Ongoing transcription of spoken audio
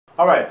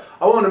Alright,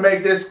 I want to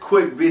make this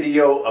quick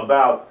video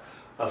about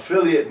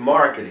affiliate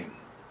marketing.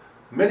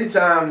 Many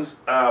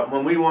times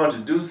when we want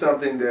to do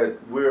something that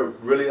we're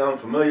really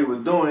unfamiliar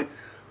with doing,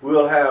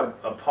 we'll have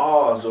a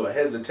pause or a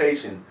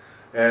hesitation,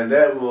 and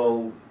that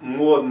will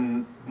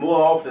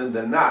more often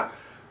than not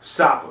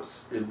stop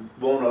us. It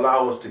won't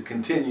allow us to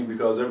continue,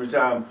 because every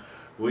time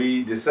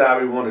we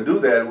decide we want to do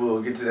that,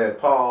 we'll get to that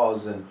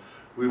pause and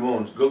we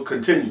won't go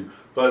continue.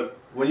 But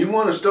when you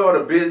want to start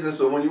a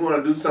business, or when you want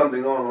to do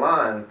something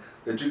online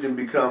that you can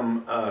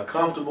become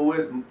comfortable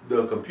with,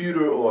 the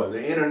computer or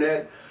the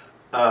internet,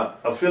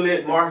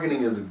 affiliate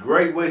marketing is a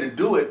great way to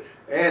do it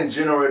and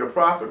generate a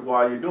profit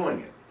while you're doing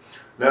it.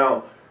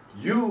 Now,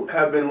 you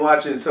have been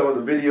watching some of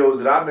the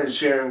videos that I've been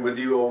sharing with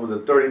you over the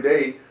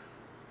 30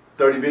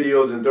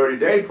 videos in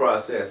 30-day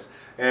process,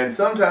 and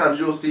sometimes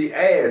you'll see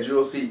ads.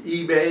 You'll see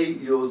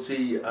eBay, you'll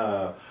see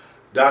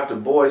Dr.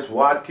 Boyce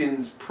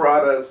Watkins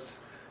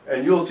products,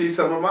 and you'll see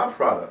some of my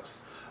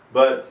products.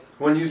 But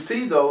when you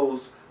see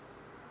those,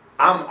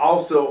 I'm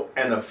also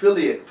an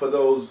affiliate for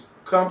those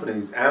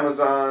companies: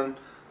 Amazon,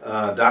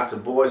 Dr.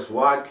 Boyce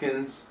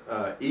Watkins,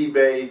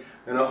 eBay,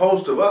 and a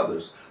host of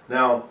others.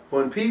 Now,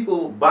 when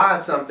people buy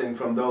something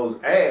from those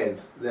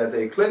ads that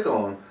they click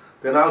on,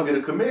 then I'll get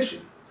a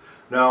commission.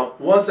 Now,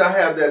 once I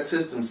have that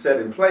system set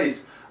in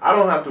place, I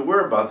don't have to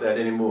worry about that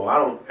anymore. I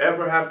don't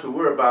ever have to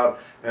worry about,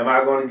 am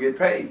I going to get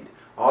paid?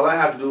 All I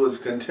have to do is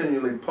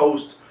continually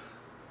post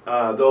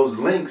those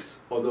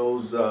links or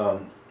those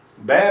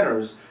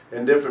banners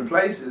in different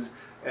places,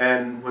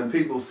 and when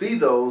people see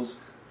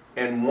those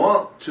and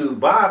want to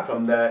buy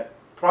from that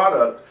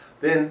product,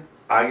 then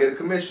I get a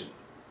commission.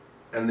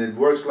 And it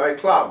works like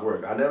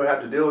clockwork. I never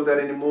have to deal with that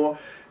anymore,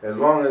 as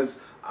long as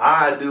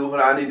I do what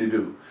I need to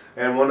do.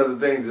 And one of the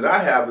things that I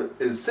have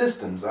is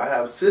systems. I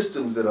have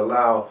systems that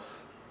allow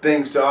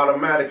things to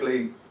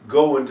automatically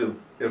go into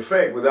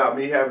effect without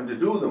me having to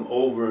do them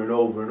over and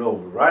over and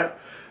over, right?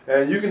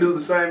 And you can do the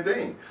same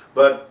thing.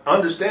 But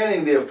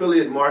understanding the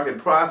affiliate market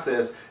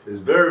process is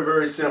very,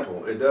 very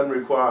simple. It doesn't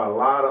require a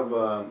lot of,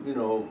 you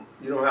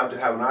don't have to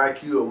have an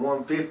IQ of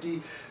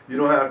 150. You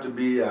don't have to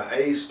be an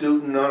A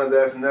student. None of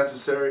that's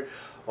necessary.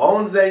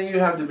 Only thing you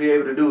have to be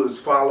able to do is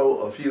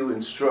follow a few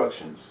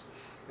instructions.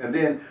 And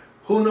then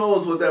who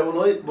knows what that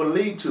will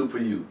lead to for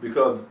you,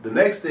 because the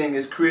next thing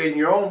is creating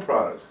your own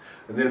products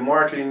and then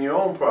marketing your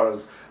own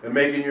products and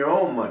making your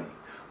own money.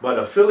 But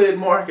affiliate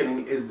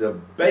marketing is the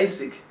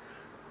basic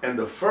and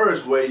the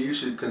first way you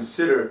should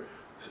consider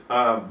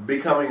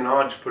becoming an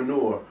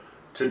entrepreneur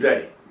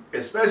today,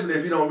 especially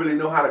if you don't really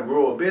know how to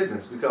grow a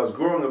business, because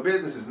growing a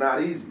business is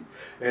not easy,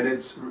 and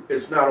it's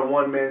not a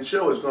one-man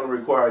show. It's going to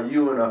require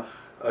you and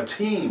a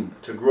team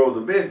to grow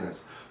the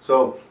business.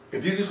 So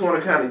if you just want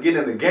to kind of get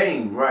in the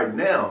game right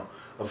now,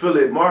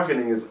 affiliate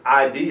marketing is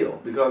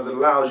ideal, because it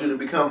allows you to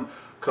become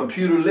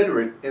computer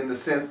literate, in the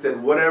sense that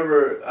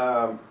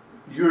whatever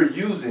you're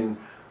using,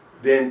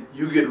 then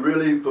you get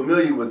really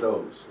familiar with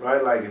those,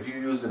 right? Like if you're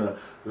using a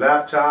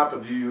laptop,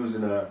 if you're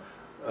using a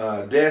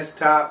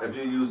desktop, if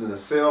you're using a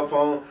cell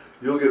phone,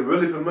 you'll get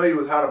really familiar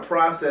with how to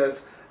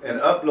process and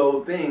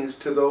upload things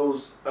to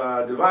those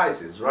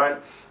devices,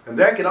 right? And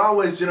that can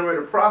always generate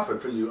a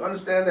profit for you.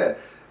 Understand that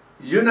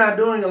you're not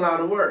doing a lot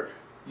of work.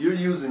 You're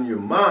using your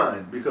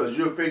mind, because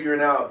you're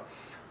figuring out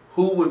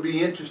who would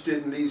be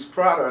interested in these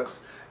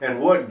products and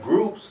what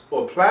groups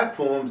or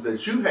platforms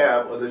that you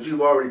have or that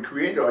you've already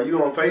created. Are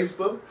you on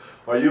Facebook?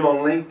 Are you on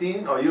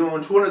LinkedIn? Are you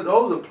on Twitter?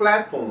 Those are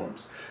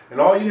platforms.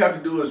 And all you have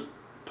to do is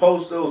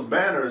post those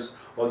banners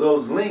or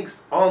those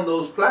links on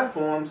those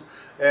platforms,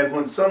 and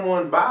when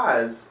someone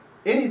buys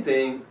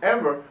anything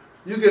ever,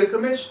 you get a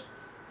commission,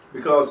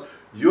 because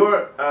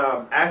your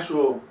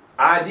actual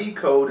ID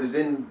code is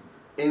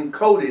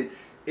encoded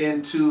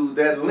into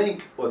that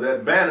link or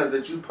that banner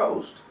that you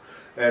post,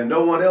 and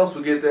no one else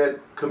will get that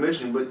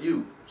commission but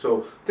you.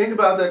 So think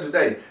about that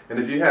today, and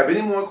if you have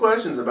any more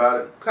questions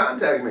about it,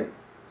 contact me,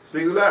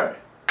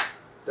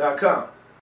 SpeakWithLarry.com.